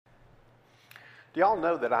Do y'all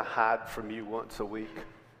know that I hide from you once a week?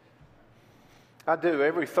 I do.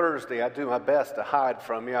 Every Thursday, I do my best to hide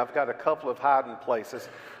from you. I've got a couple of hiding places.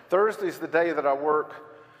 Thursday's the day that I work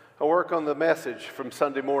on the message from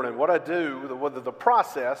Sunday morning. What I do, the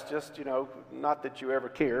process, just, not that you ever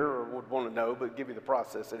care or would want to know, but give you the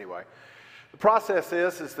process anyway. The process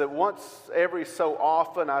is that once every so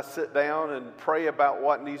often I sit down and pray about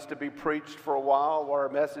what needs to be preached for a while, what our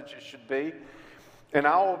messages should be, and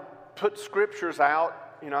I'll put scriptures out.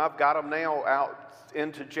 I've got them now out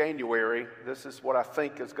into January. This is what I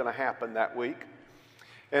think is going to happen that week.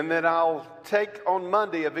 And then I'll take on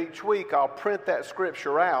Monday of each week, I'll print that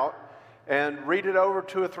scripture out and read it over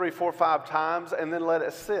 2 or 3, 4, 5 times and then let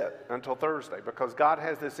it sit until Thursday. Because God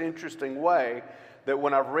has this interesting way that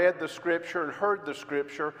when I've read the scripture and heard the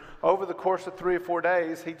scripture, over the course of 3 or 4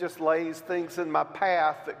 days, He just lays things in my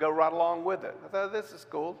path that go right along with it. I thought, this is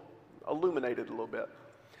cool. Illuminated a little bit.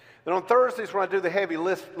 Then on Thursdays when I do the heavy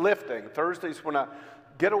lifting, Thursdays when I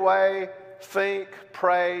get away, think,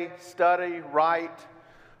 pray, study, write,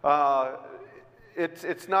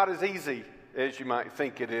 it's not as easy as you might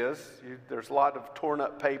think it is. There's a lot of torn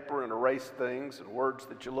up paper and erased things and words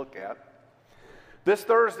that you look at. This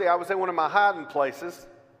Thursday I was in one of my hiding places,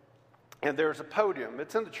 and there's a podium.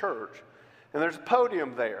 It's in the church, and there's a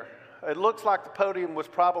podium there. It looks like the podium was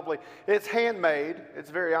it's handmade. It's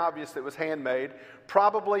very obvious that it was handmade.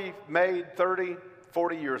 Probably made 30,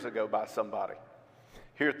 40 years ago by somebody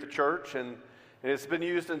here at the church. And it's been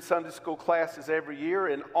used in Sunday school classes every year.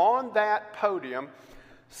 And on that podium,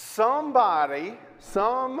 some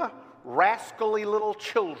rascally little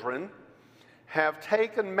children have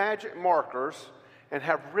taken magic markers and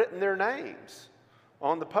have written their names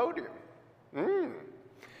on the podium.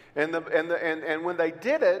 And when they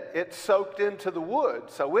did it, it soaked into the wood,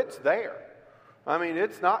 so it's there. I mean,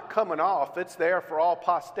 it's not coming off. It's there for all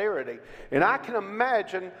posterity. And I can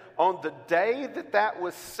imagine on the day that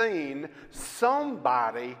was seen,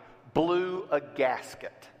 somebody blew a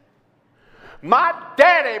gasket. My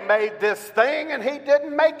daddy made this thing, and he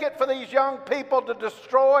didn't make it for these young people to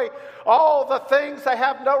destroy all the things. They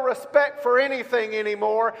have no respect for anything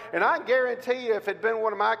anymore. And I guarantee you, if it had been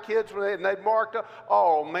one of my kids and they'd marked up,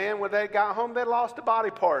 oh man, when they got home, they'd lost a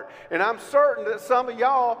body part. And I'm certain that some of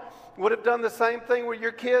y'all would have done the same thing with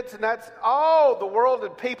your kids, and the world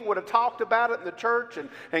and people would have talked about it in the church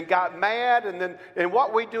and got mad. And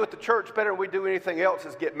what we do at the church better than we do anything else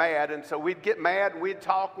is get mad. And so we'd get mad and we'd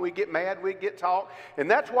talk, and we'd get mad, we'd get talk. And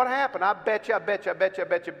that's what happened. I bet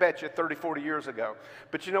you 30, 40 years ago.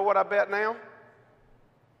 But you know what I bet now?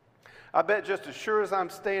 I bet just as sure as I'm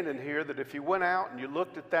standing here that if you went out and you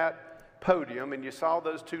looked at that podium and you saw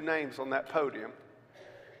those 2 names on that podium,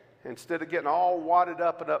 instead of getting all wadded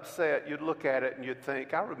up and upset, you'd look at it and you'd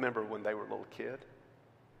think, I remember when they were a little kid.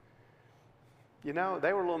 They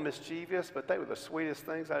were a little mischievous, but they were the sweetest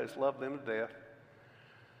things. I just loved them to death.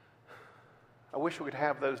 I wish we could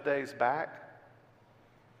have those days back.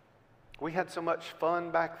 We had so much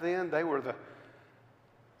fun back then. They were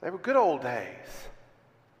good old days.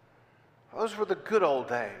 Those were the good old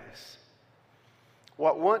days.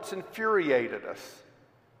 What once infuriated us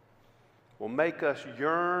will make us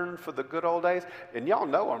yearn for the good old days. And y'all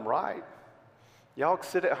know I'm right. Y'all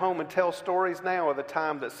sit at home and tell stories now of the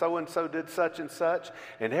time that so-and-so did such and such,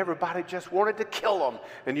 and everybody just wanted to kill them.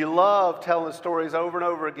 And you love telling stories over and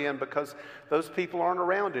over again because those people aren't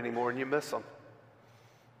around anymore and you miss them.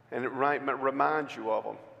 And it reminds you of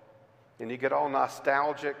them. And you get all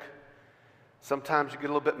nostalgic. Sometimes you get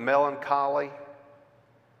a little bit melancholy.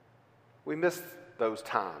 We miss those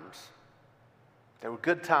times. They were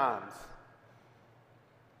good times.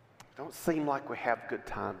 Don't seem like we have good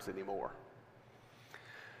times anymore.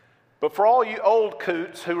 But for all you old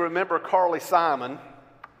coots who remember Carly Simon,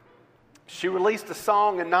 she released a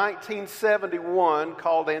song in 1971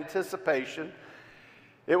 called Anticipation.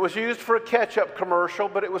 It was used for a ketchup commercial,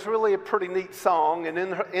 but it was really a pretty neat song. And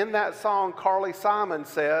in that song, Carly Simon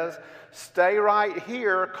says, "Stay right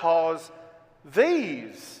here, 'cause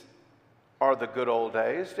these are the good old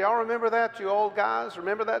days." Do y'all remember that, you old guys?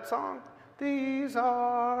 Remember that song? These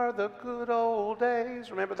are the good old days.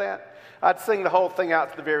 Remember that? I'd sing the whole thing out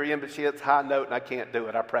to the very end, but she hits a high note and I can't do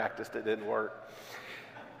it. I practiced, it didn't work.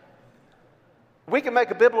 We can make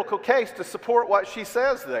a biblical case to support what she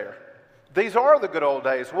says there. These are the good old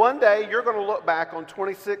days. One day you're going to look back on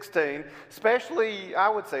 2016, especially, I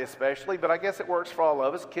would say especially, but I guess it works for all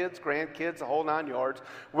of us, kids, grandkids, the whole 9 yards.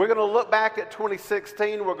 We're going to look back at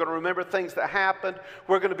 2016. We're going to remember things that happened.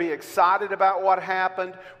 We're going to be excited about what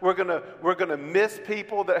happened. We're going to miss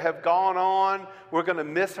people that have gone on. We're going to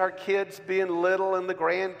miss our kids being little and the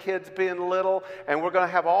grandkids being little. And we're going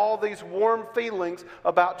to have all these warm feelings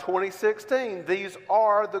about 2016. These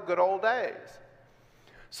are the good old days.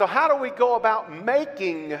 So how do we go about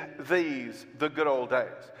making these the good old days?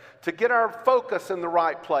 To get our focus in the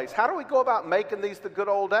right place, how do we go about making these the good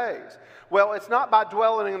old days? Well, it's not by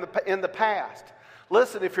dwelling in the past.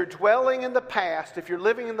 Listen, if you're dwelling in the past, if you're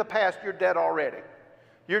living in the past, you're dead already.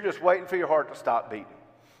 You're just waiting for your heart to stop beating.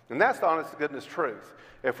 And that's the honest to goodness truth.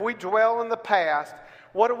 If we dwell in the past,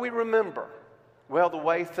 what do we remember? Well, the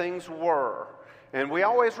way things were. And we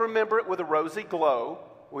always remember it with a rosy glow.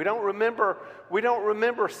 We don't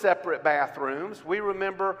remember separate bathrooms. We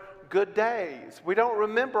remember good days. We don't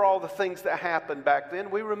remember all the things that happened back then.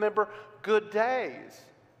 We remember good days.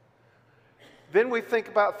 Then we think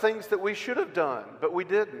about things that we should have done, but we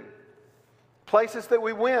didn't. Places that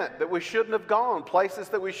we went that we shouldn't have gone. Places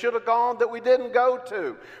that we should have gone that we didn't go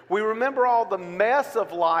to. We remember all the mess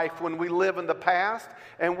of life when we live in the past,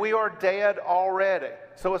 and we are dead already.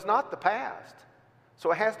 So it's not the past.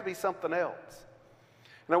 So it has to be something else.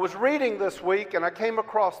 And I was reading this week, and I came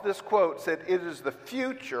across this quote. It said, "It is the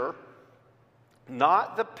future,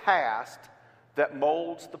 not the past, that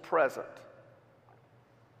molds the present."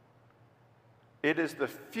 It is the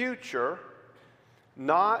future,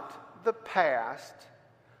 not the past,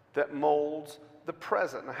 that molds the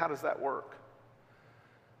present. Now, how does that work?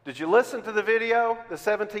 Did you listen to the video, the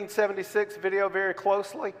 1776 video, very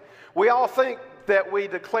closely? We all think that we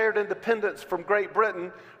declared independence from Great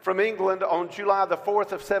Britain, from England, on July the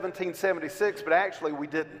 4th of 1776, but actually we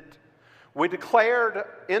didn't. We declared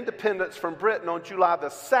independence from Britain on July the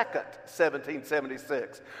 2nd,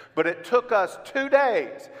 1776. But it took us 2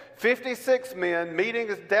 days, 56 men meeting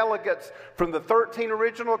as delegates from the 13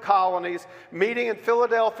 original colonies, meeting in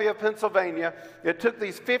Philadelphia, Pennsylvania. It took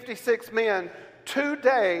these 56 men 2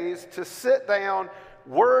 days to sit down,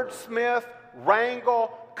 wordsmith,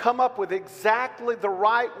 wrangle, come up with exactly the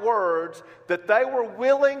right words that they were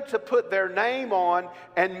willing to put their name on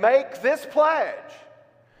and make this pledge.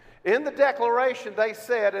 In the declaration, they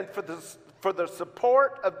said, and for the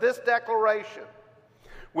support of this declaration,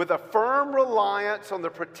 with a firm reliance on the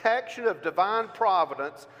protection of divine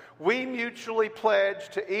providence, we mutually pledge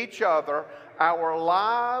to each other our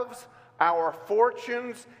lives, our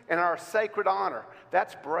fortunes, and our sacred honor.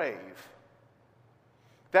 That's brave.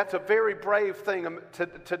 That's a very brave thing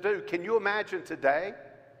to do. Can you imagine today?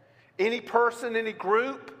 Any person, any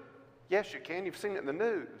group? Yes, you can. You've seen it in the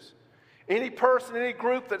news. Any person, any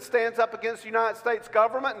group that stands up against the United States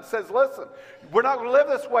government and says, listen, we're not going to live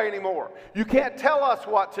this way anymore. You can't tell us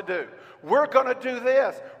what to do. We're going to do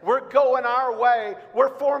this. We're going our way.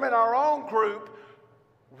 We're forming our own group.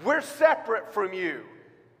 We're separate from you.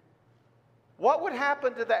 What would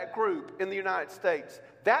happen to that group in the United States?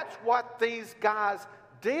 That's what these guys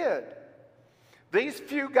did. These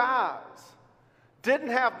few guys didn't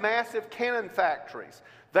have massive cannon factories.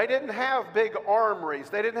 They didn't have big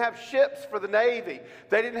armories. They didn't have ships for the Navy.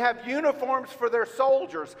 They didn't have uniforms for their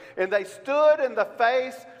soldiers. And they stood in the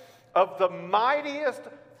face of the mightiest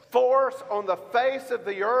force on the face of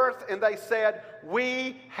the earth, and they said,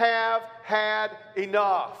 we have had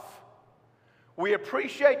enough. We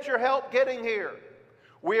appreciate your help getting here.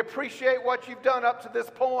 We appreciate what you've done up to this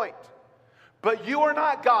point. But you are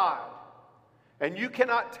not God, and you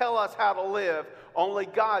cannot tell us how to live. Only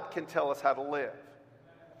God can tell us how to live.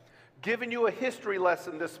 Giving you a history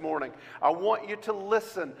lesson this morning. I want you to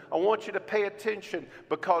listen. I want you to pay attention,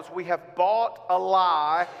 because we have bought a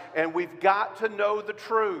lie and we've got to know the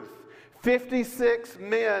truth. 56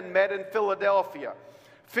 men met in Philadelphia.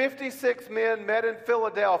 56 men met in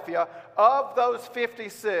Philadelphia. Of those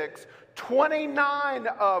 56, 29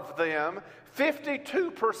 of them,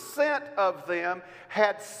 52% of them,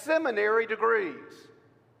 had seminary degrees.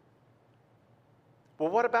 Well,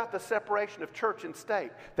 what about the separation of church and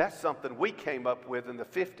state? That's something we came up with in the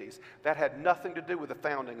 50s. That had nothing to do with the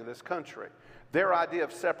founding of this country. Their idea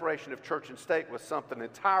of separation of church and state was something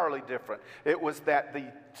entirely different. It was that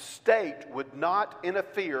the state would not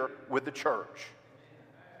interfere with the church.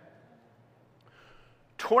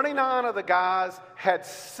 29 of the guys had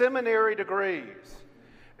seminary degrees.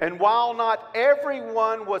 And while not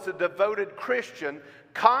everyone was a devoted Christian,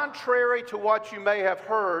 contrary to what you may have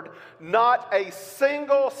heard, not a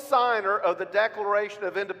single signer of the Declaration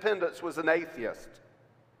of Independence was an atheist.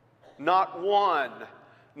 Not one.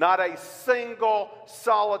 Not a single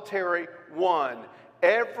solitary one.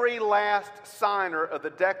 Every last signer of the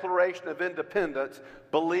Declaration of Independence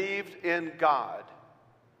believed in God.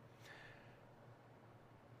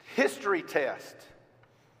 History test.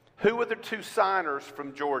 Who were the two signers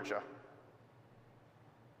from Georgia?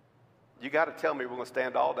 You got to tell me, we're going to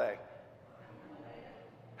stand all day.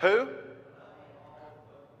 Who?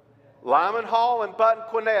 Lyman Hall and Button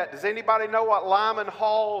Quinette. Does anybody know what Lyman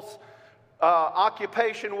Hall's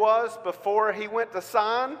occupation was before he went to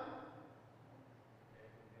sign?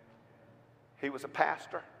 He was a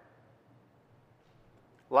pastor.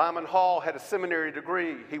 Lyman Hall had a seminary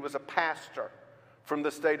degree. He was a pastor from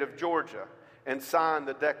the state of Georgia and signed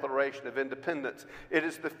the Declaration of Independence. It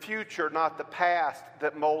is the future, not the past,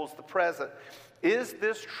 that molds the present. Is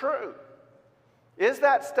this true? Is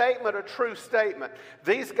that statement a true statement?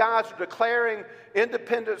 These guys are declaring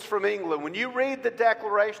independence from England. When you read the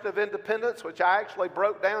Declaration of Independence, which I actually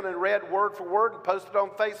broke down and read word for word and posted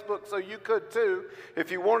on Facebook so you could too,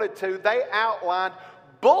 if you wanted to, they outlined,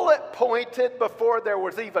 bullet pointed before there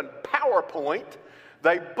was even PowerPoint,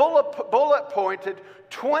 they bullet pointed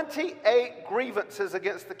 28 grievances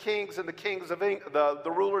against the kings and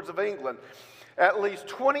the rulers of England. At least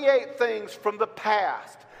 28 things from the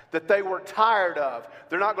past that they were tired of.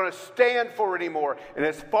 They're not going to stand for anymore. And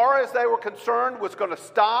as far as they were concerned, was going to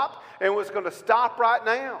stop, and was going to stop right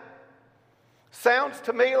now. Sounds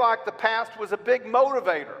to me like the past was a big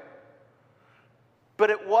motivator. But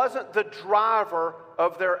it wasn't the driver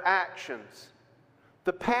of their actions.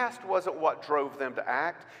 The past wasn't what drove them to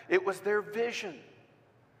act. It was their vision.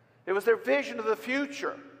 It was their vision of the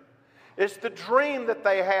future. It's the dream that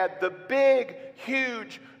they had, the big,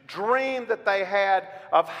 huge dream that they had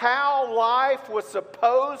of how life was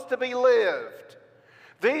supposed to be lived.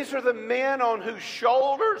 These are the men on whose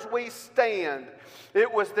shoulders we stand.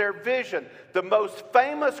 It was their vision. The most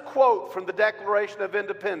famous quote from the Declaration of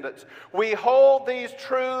Independence: "We hold these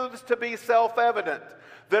truths to be self-evident,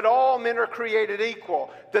 that all men are created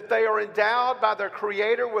equal, that they are endowed by their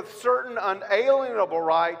Creator with certain unalienable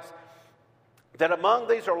rights, that among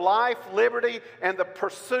these are life, liberty, and the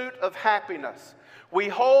pursuit of happiness. We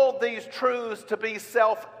hold these truths to be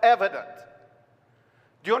self-evident."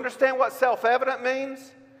 Do you understand what self-evident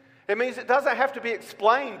means? It means it doesn't have to be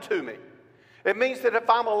explained to me. It means that if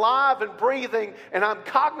I'm alive and breathing and I'm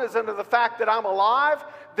cognizant of the fact that I'm alive,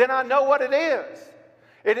 then I know what it is.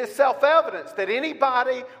 It is self-evidence that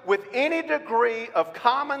anybody with any degree of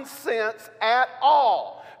common sense at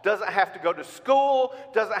all doesn't have to go to school,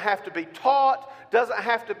 doesn't have to be taught, doesn't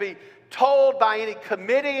have to be told by any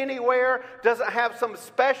committee anywhere, doesn't have some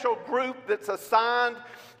special group that's assigned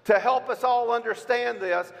to help us all understand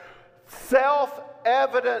this.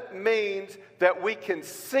 Self-evident means that we can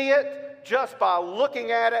see it just by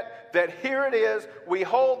looking at it, that here it is. We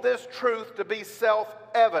hold this truth to be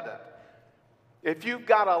self-evident. If you've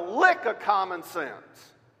got a lick of common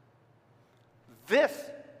sense, this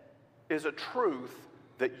is a truth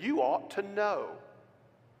that you ought to know.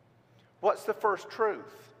 What's the first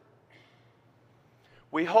truth?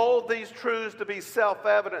 We hold these truths to be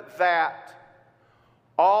self-evident, that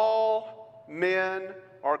all men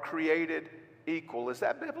are created equal. Is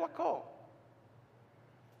that biblical?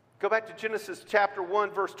 Go back to Genesis chapter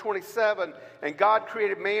 1, verse 27. "And God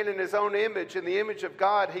created man in his own image. In the image of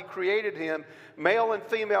God he created him. Male and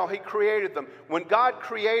female he created them." When God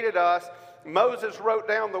created us, Moses wrote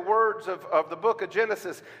down the words of the book of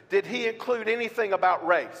Genesis. Did he include anything about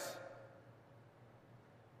race?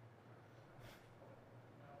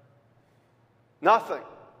 Nothing.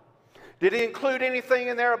 Did he include anything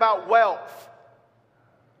in there about wealth?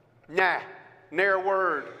 Nah, ne'er a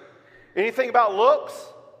word. Anything about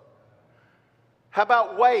looks? How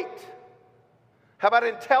about weight? How about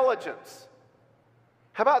intelligence?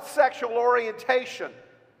 How about sexual orientation?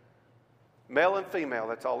 Male and female,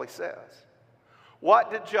 that's all he says.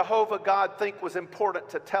 What did Jehovah God think was important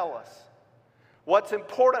to tell us? What's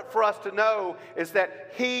important for us to know is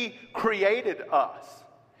that he created us,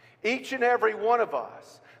 each and every one of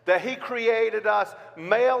us, that he created us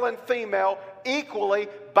male and female equally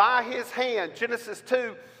by his hand. Genesis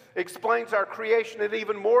 2 explains our creation in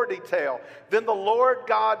even more detail. "Then the Lord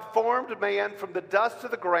God formed man from the dust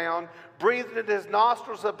of the ground, breathed into his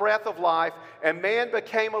nostrils the breath of life, and man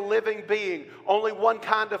became a living being." Only one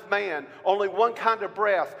kind of man, only one kind of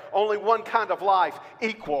breath, only one kind of life,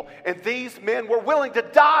 equal. And these men were willing to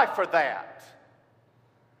die for that.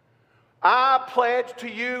 "I pledge to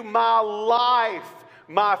you my life,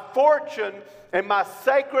 my fortune, and my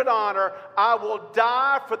sacred honor. I will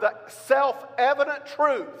die for the self-evident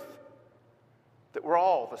truth that we're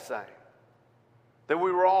all the same, that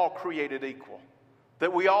we were all created equal,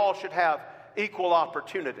 that we all should have equal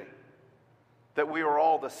opportunity, that we are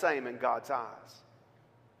all the same in God's eyes.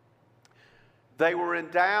 They were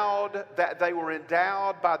endowed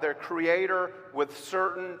by their Creator with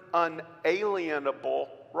certain unalienable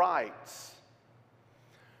rights.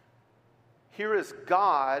 Here is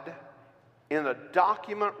God in a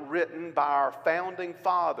document written by our founding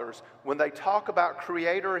fathers. When they talk about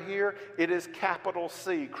Creator here, it is capital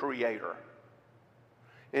C, Creator.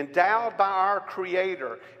 Endowed by our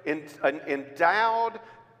Creator,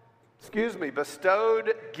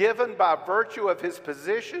 bestowed, given by virtue of His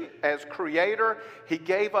position as Creator, He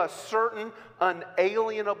gave us certain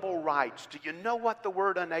unalienable rights. Do you know what the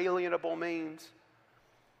word unalienable means?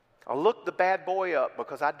 I looked the bad boy up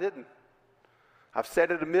because I didn't. I've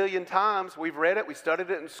said it a million times. We've read it. We studied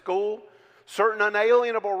it in school. Certain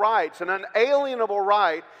unalienable rights. An unalienable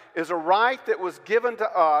right is a right that was given to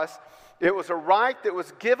us. It was a right that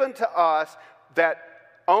was given to us that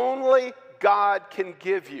only God can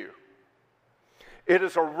give you. It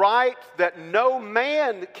is a right that no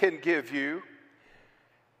man can give you,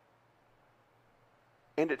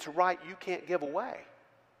 and it's a right you can't give away.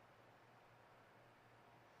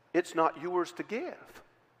 It's not yours to give.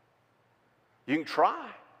 You can try,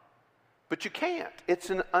 but you can't.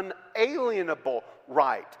 It's an unalienable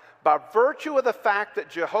right. By virtue of the fact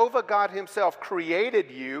that Jehovah God Himself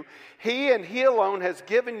created you, He and He alone has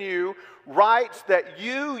given you rights that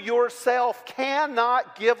you yourself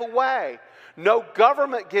cannot give away. No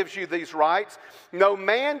government gives you these rights. No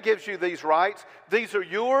man gives you these rights. These are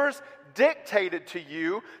yours, dictated to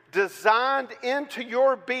you, designed into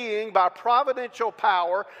your being by providential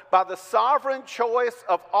power, by the sovereign choice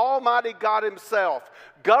of Almighty God Himself.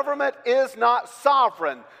 Government is not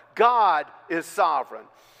sovereign. God is sovereign.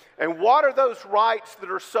 And what are those rights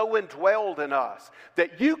that are so indwelled in us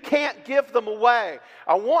that you can't give them away?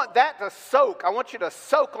 I want that to soak. I want you to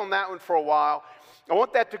soak on that one for a while. I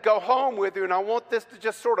want that to go home with you, and I want this to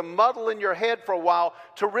just sort of muddle in your head for a while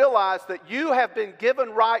to realize that you have been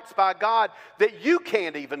given rights by God that you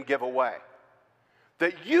can't even give away.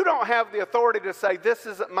 That you don't have the authority to say, this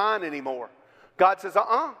isn't mine anymore. God says,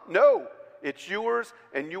 no, it's yours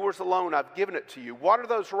and yours alone. I've given it to you. What are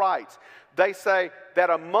those rights? They say that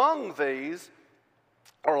among these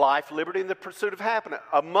are life, liberty, and the pursuit of happiness.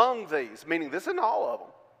 Among these, meaning this isn't all of them.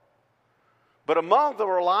 But among them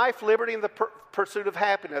are life, liberty, and the pursuit of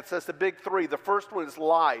happiness. That's the big three. The first one is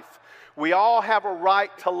life. We all have a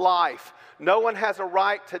right to life. No one has a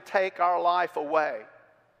right to take our life away.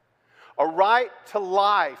 A right to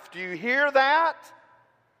life. Do you hear that?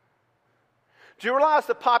 Do you realize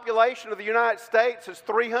the population of the United States is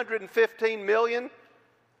 315 million?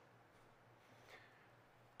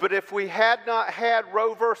 But if we had not had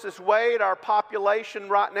Roe versus Wade, our population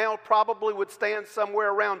right now probably would stand somewhere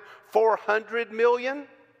around 400 million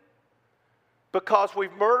because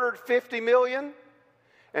we've murdered 50 million,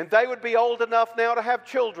 and they would be old enough now to have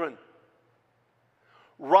children.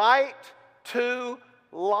 Right to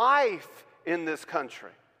life in this country.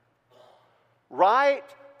 Right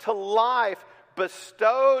to life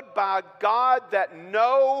bestowed by God that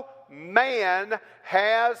no man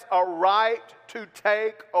has a right to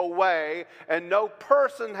take away, and no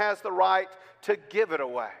person has the right to give it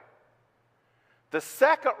away. The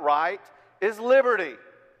second right is liberty.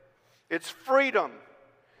 It's freedom.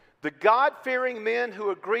 The God-fearing men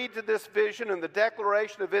who agreed to this vision in the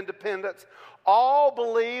Declaration of Independence all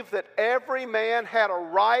believed that every man had a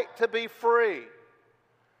right to be free.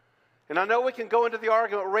 And I know we can go into the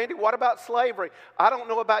argument, Randy, what about slavery? I don't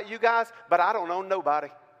know about you guys, but I don't know nobody.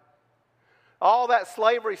 All that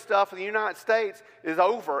slavery stuff in the United States is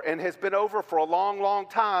over and has been over for a long, long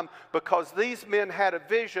time because these men had a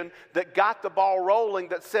vision that got the ball rolling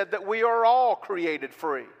that said that we are all created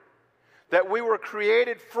free. That we were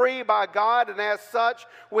created free by God, and as such,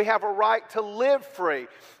 we have a right to live free.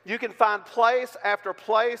 You can find place after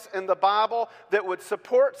place in the Bible that would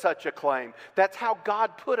support such a claim. That's how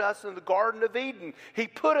God put us in the Garden of Eden. He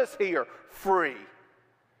put us here free.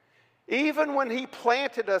 Even when He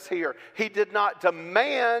planted us here, He did not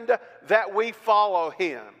demand that we follow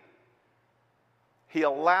Him. He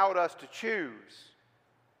allowed us to choose.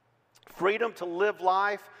 Freedom to live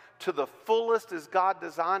life to the fullest as God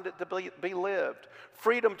designed it to be lived.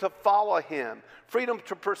 Freedom to follow Him. Freedom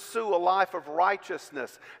to pursue a life of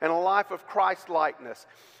righteousness and a life of Christ-likeness.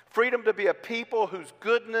 Freedom to be a people whose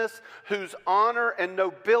goodness, whose honor and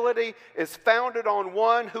nobility is founded on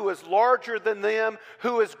one who is larger than them,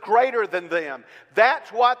 who is greater than them.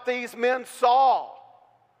 That's what these men saw.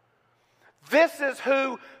 This is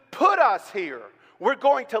who put us here. We're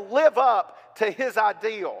going to live up to His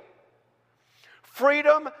ideal.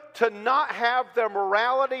 freedom to not have their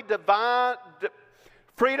morality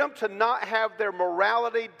freedom to not have their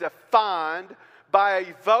morality defined by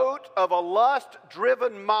a vote of a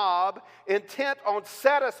lust-driven mob intent on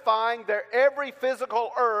satisfying their every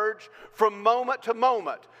physical urge from moment to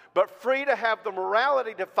moment, but free to have the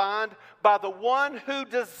morality defined by the one who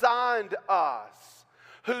designed us,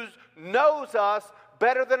 who knows us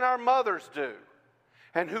better than our mothers do,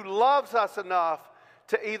 and who loves us enough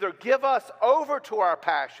to either give us over to our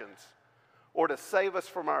passions or to save us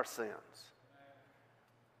from our sins.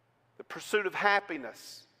 The pursuit of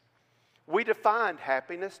happiness. We defined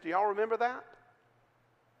happiness. Do y'all remember that?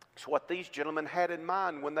 It's what these gentlemen had in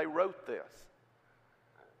mind when they wrote this.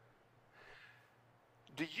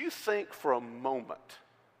 Do you think for a moment,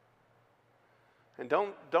 and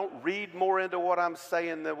don't read more into what I'm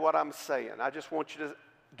saying than what I'm saying. I just want you to,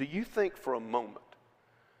 do you think for a moment,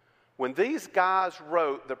 when these guys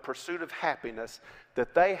wrote The Pursuit of Happiness,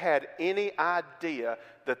 that they had any idea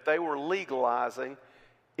that they were legalizing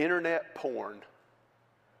internet porn?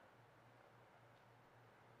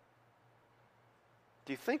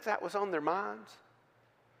 Do you think that was on their minds?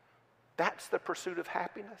 That's the pursuit of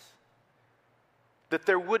happiness? That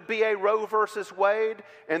there would be a Roe versus Wade,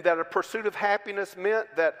 and that a pursuit of happiness meant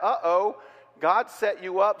that, God set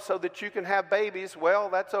you up so that you can have babies. Well,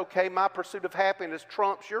 that's okay. My pursuit of happiness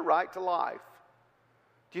trumps your right to life.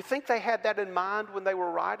 Do you think they had that in mind when they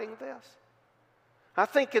were writing this? I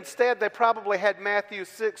think instead they probably had Matthew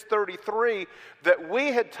 6:33 that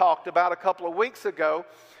we had talked about a couple of weeks ago.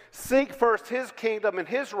 Seek first his kingdom and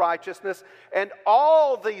his righteousness, and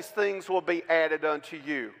all these things will be added unto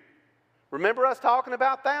you. Remember us talking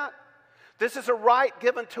about that? This is a right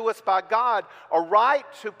given to us by God, a right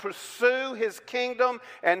to pursue his kingdom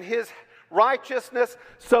and his righteousness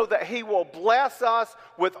so that he will bless us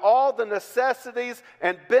with all the necessities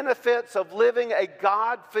and benefits of living a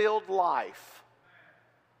God-filled life.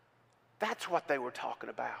 That's what they were talking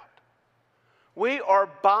about. We are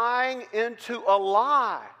buying into a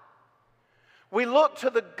lie. We look to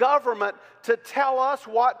the government to tell us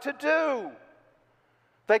what to do.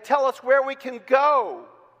 They tell us where we can go.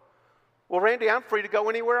 Well, Randy, I'm free to go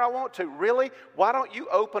anywhere I want to. Really? Why don't you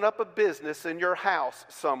open up a business in your house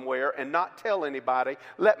somewhere and not tell anybody?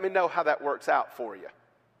 Let me know how that works out for you.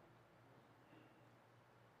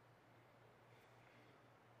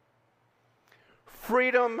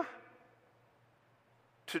 Freedom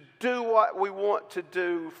to do what we want to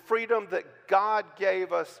do. Freedom that God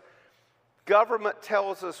gave us. Government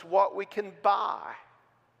tells us what we can buy.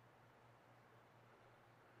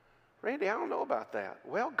 Randy, I don't know about that.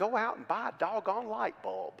 Well, go out and buy a doggone light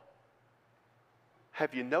bulb.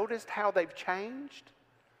 Have you noticed how they've changed?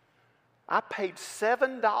 I paid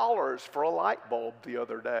 $7 for a light bulb the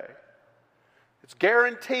other day. It's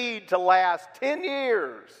guaranteed to last 10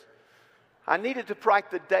 years. I needed to write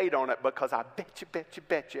the date on it because I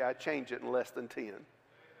bet you I'd change it in less than 10.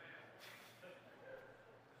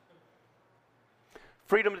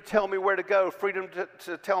 Freedom to tell me where to go. Freedom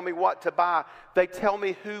to tell me what to buy. They tell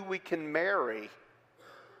me who we can marry.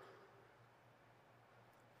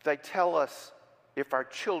 They tell us if our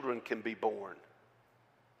children can be born.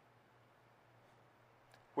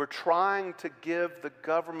 We're trying to give the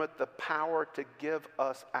government the power to give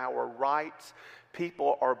us our rights.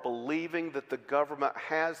 People are believing that the government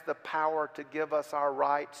has the power to give us our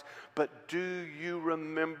rights. But do you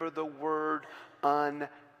remember the word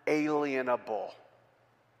unalienable?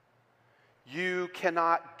 You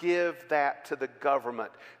cannot give that to the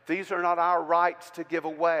government. These are not our rights to give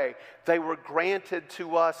away. They were granted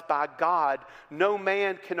to us by God. No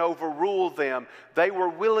man can overrule them. They were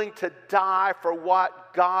willing to die for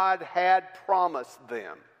what God had promised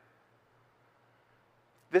them.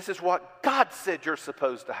 This is what God said you're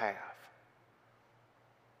supposed to have.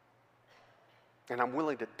 And I'm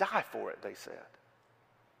willing to die for it, they said.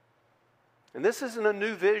 And this isn't a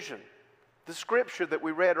new vision. The scripture that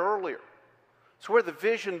we read earlier. It's where the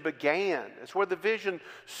vision began. It's where the vision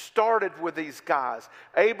started with these guys.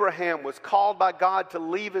 Abraham was called by God to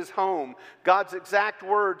leave his home. God's exact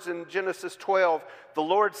words in Genesis 12, the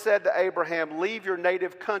Lord said to Abraham, leave your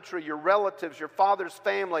native country, your relatives, your father's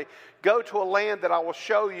family. Go to a land that I will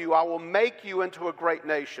show you. I will make you into a great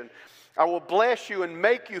nation. I will bless you and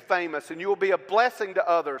make you famous, and you will be a blessing to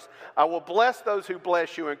others. I will bless those who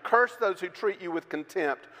bless you and curse those who treat you with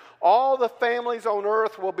contempt. All the families on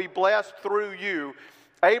earth will be blessed through you.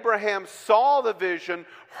 Abraham saw the vision,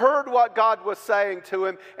 heard what God was saying to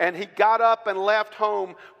him, and he got up and left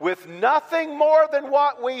home with nothing more than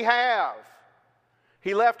what we have.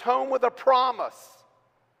 He left home with a promise.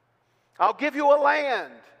 I'll give you a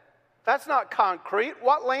land. That's not concrete.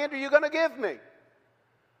 What land are you going to give me?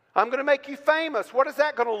 I'm going to make you famous. What is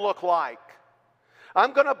that going to look like?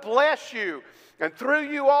 I'm going to bless you, and through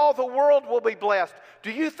you all the world will be blessed. Do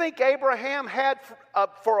you think Abraham had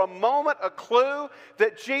for a moment a clue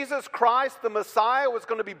that Jesus Christ, the Messiah, was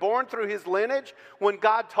going to be born through his lineage when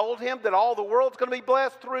God told him that all the world's going to be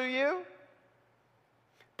blessed through you?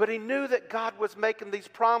 But he knew that God was making these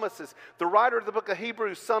promises. The writer of the book of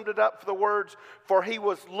Hebrews summed it up for the words, "For he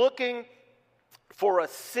was looking for a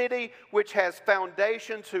city which has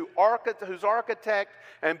foundations, whose architect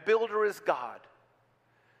and builder is God."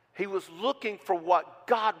 He was looking for what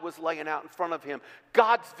God was laying out in front of him.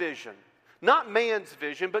 God's vision. Not man's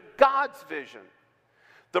vision, but God's vision.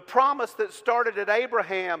 The promise that started at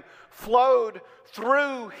Abraham flowed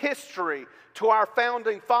through history to our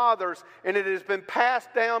founding fathers, and it has been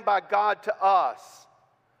passed down by God to us.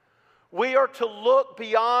 We are to look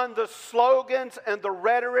beyond the slogans and the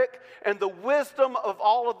rhetoric and the wisdom of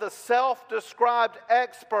all of the self-described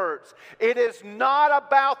experts. It is not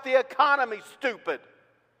about the economy, stupid.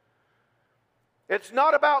 It's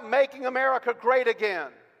not about making America great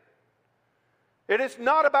again. It is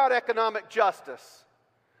not about economic justice.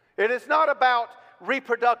 It is not about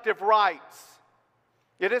reproductive rights.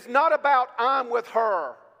 It is not about I'm with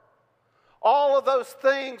her. All of those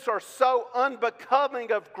things are so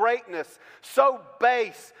unbecoming of greatness, so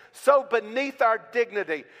base, so beneath our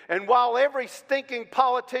dignity. And while every stinking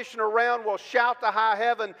politician around will shout to high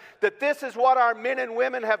heaven that this is what our men and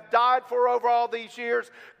women have died for over all these years,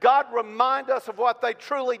 God remind us of what they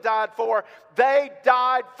truly died for. They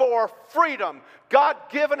died for freedom,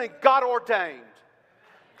 God-given and God-ordained.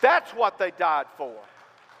 That's what they died for.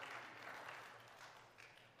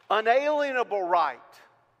 Unalienable right.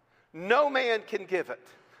 No man can give it.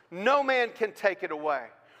 No man can take it away.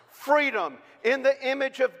 Freedom, in the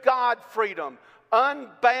image of God freedom.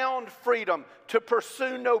 Unbound freedom to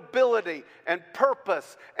pursue nobility and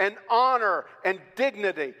purpose and honor and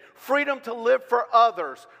dignity. Freedom to live for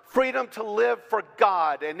others. Freedom to live for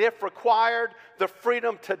God. And if required, the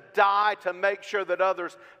freedom to die to make sure that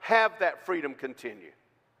others have that freedom continue.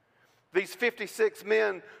 These 56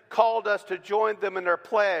 men called us to join them in their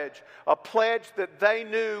pledge, a pledge that they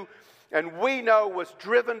knew and we know was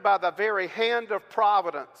driven by the very hand of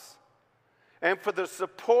providence. And for the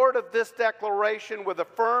support of this declaration with a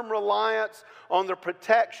firm reliance on the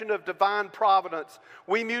protection of divine providence,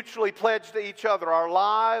 we mutually pledge to each other our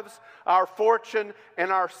lives, our fortune,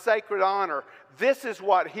 and our sacred honor. This is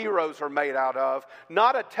what heroes are made out of,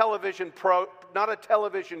 not a television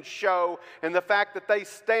show and the fact that they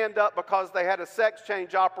stand up because they had a sex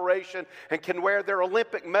change operation and can wear their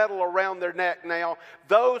Olympic medal around their neck now.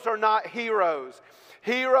 Those are not heroes.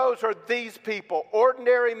 Heroes are these people,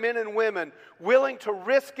 ordinary men and women, willing to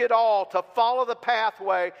risk it all to follow the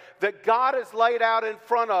pathway that God has laid out in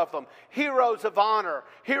front of them. Heroes of honor,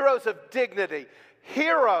 heroes of dignity,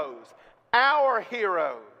 heroes, our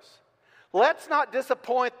heroes. Let's not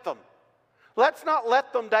disappoint them. Let's not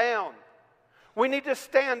let them down. We need to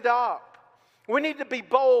stand up. We need to be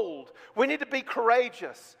bold. We need to be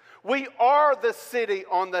courageous. We are the city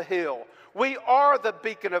on the hill. We are the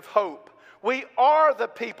beacon of hope. We are the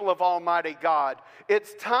people of Almighty God.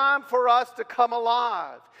 It's time for us to come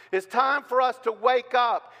alive. It's time for us to wake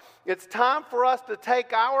up. It's time for us to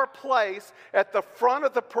take our place at the front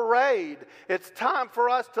of the parade. It's time for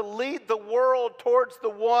us to lead the world towards the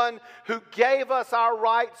one who gave us our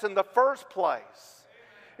rights in the first place.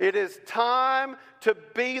 It is time to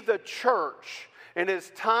be the church, and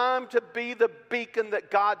it's time to be the beacon that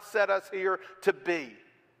God set us here to be.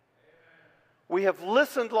 We have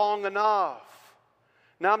listened long enough.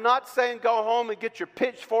 Now, I'm not saying go home and get your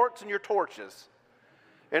pitchforks and your torches.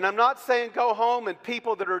 And I'm not saying go home and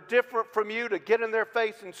people that are different from you to get in their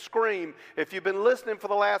face and scream. If you've been listening for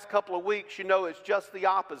the last couple of weeks, you know it's just the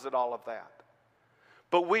opposite, all of that.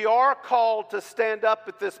 But we are called to stand up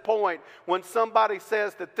at this point when somebody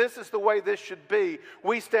says that this is the way this should be.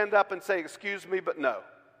 We stand up and say, excuse me, but no.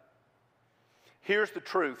 Here's the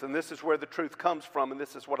truth, and this is where the truth comes from, and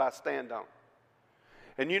this is what I stand on.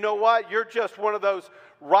 And you know what? You're just one of those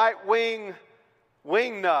right-wing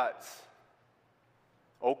wing nuts.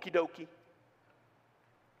 Okie dokie.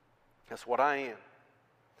 That's what I am.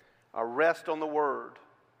 I rest on the Word.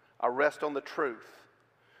 I rest on the truth.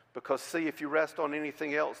 Because, see, if you rest on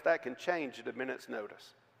anything else, that can change at a minute's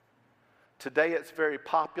notice. Today it's very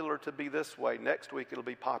popular to be this way. Next week it'll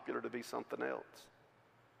be popular to be something else.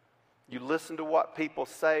 You listen to what people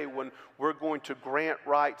say when we're going to grant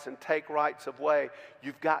rights and take rights away.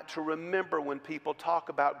 You've got to remember when people talk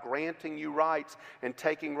about granting you rights and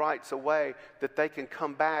taking rights away, that they can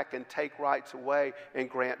come back and take rights away and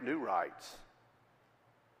grant new rights.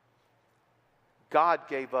 God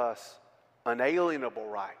gave us unalienable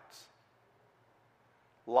rights.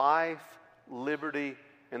 Life, liberty,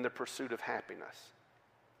 and the pursuit of happiness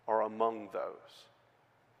are among those.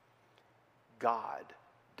 God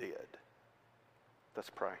did. Let's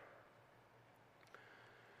pray.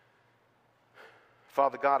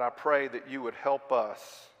 Father God, I pray that you would help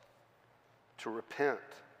us to repent.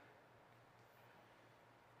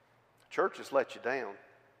 Church has let you down.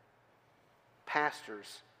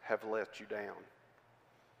 Pastors have let you down.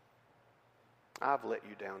 I've let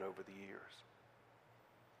you down over the years.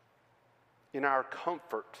 In our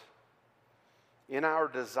comfort, in our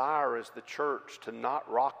desire as the church to not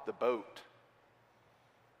rock the boat,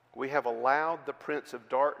 we have allowed the prince of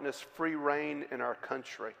darkness free rein in our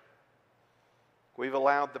country. We've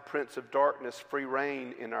allowed the prince of darkness free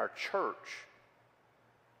rein in our church.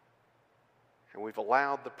 And we've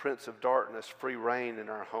allowed the prince of darkness free rein in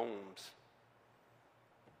our homes.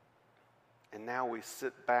 And now we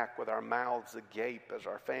sit back with our mouths agape as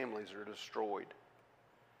our families are destroyed.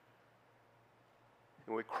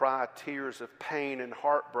 And we cry tears of pain and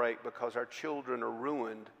heartbreak because our children are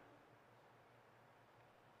ruined.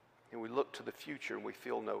 And we look to the future and we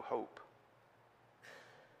feel no hope.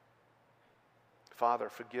 Father,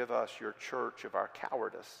 forgive us, your church, of our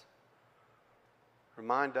cowardice.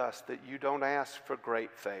 Remind us that you don't ask for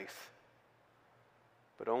great faith,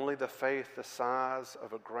 but only the faith the size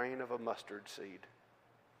of a grain of a mustard seed.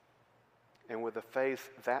 And with a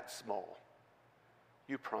faith that small,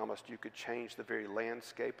 you promised you could change the very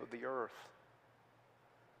landscape of the earth.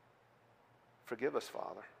 Forgive us,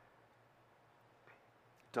 Father.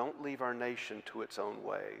 Don't leave our nation to its own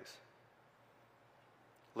ways.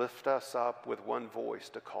 Lift us up with one voice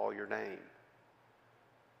to call your name.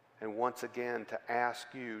 And once again to ask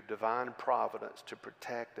you, divine providence, to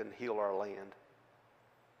protect and heal our land.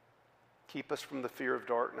 Keep us from the fear of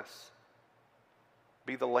darkness.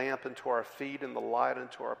 Be the lamp unto our feet and the light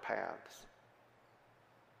unto our paths.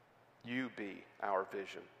 You be our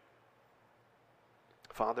vision.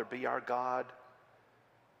 Father, be our God,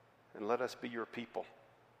 and let us be your people.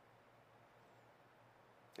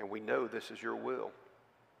 And we know this is your will.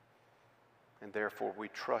 And therefore we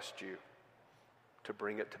trust you to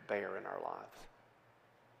bring it to bear in our lives.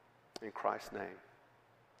 In Christ's name,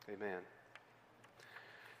 amen.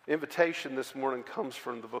 Invitation this morning comes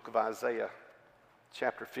from the book of Isaiah,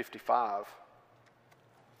 chapter 55.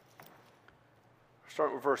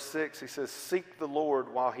 Starting with verse 6, he says, "Seek the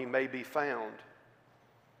Lord while he may be found.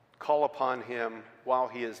 Call upon him while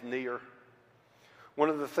he is near." One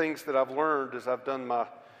of the things that I've learned as I've done my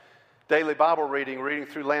daily Bible reading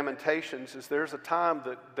through Lamentations, is there's a time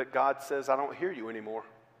that God says, I don't hear you anymore.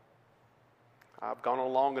 I've gone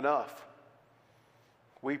on long enough.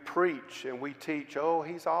 We preach and we teach, oh,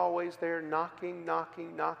 he's always there knocking,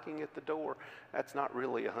 knocking, knocking at the door. That's not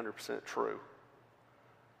really 100% true.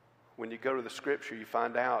 When you go to the scripture, you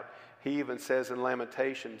find out, he even says in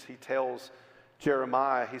Lamentations, he tells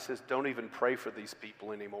Jeremiah, he says, don't even pray for these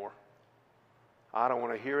people anymore. I don't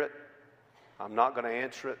want to hear it. I'm not going to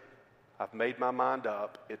answer it. I've made my mind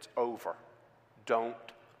up. It's over. Don't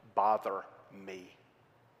bother me.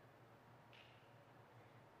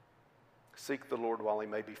 Seek the Lord while he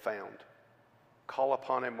may be found. Call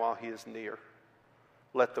upon him while he is near.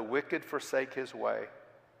 Let the wicked forsake his way,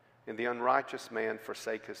 and the unrighteous man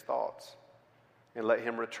forsake his thoughts. And let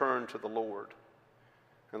him return to the Lord.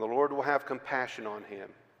 And the Lord will have compassion on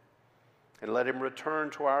him. And let him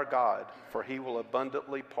return to our God, for he will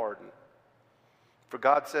abundantly pardon. For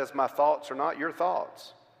God says, my thoughts are not your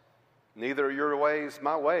thoughts, neither are your ways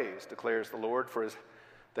my ways, declares the Lord. For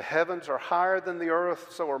the heavens are higher than the earth,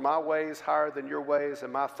 so are my ways higher than your ways,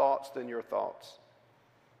 and my thoughts than your thoughts.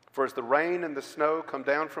 For as the rain and the snow come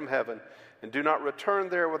down from heaven, and do not return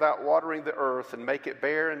there without watering the earth, and make it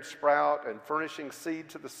bear and sprout, and furnishing seed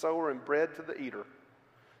to the sower and bread to the eater,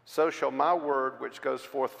 so shall my word which goes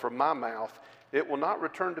forth from my mouth, it will not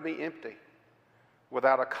return to me empty,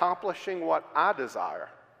 without accomplishing what I desire,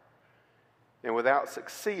 and without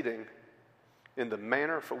succeeding in the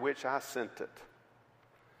manner for which I sent it.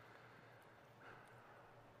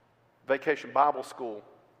 Vacation Bible School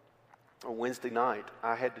on Wednesday night,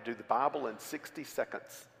 I had to do the Bible in 60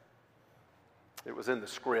 seconds. It was in the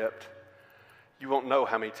script. You won't know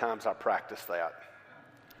how many times I practiced that.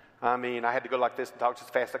 I mean, I had to go like this and talk just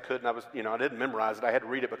as fast as I could, and I didn't memorize it. I had to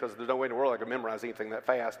read it because there's no way in the world I could memorize anything that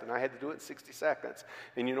fast, and I had to do it in 60 seconds.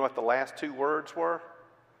 And you know what the last two words were?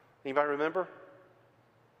 Anybody remember?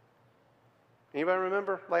 Anybody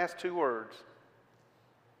remember? Last two words.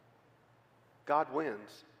 God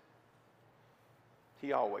wins.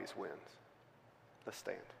 He always wins. Let's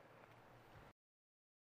stand.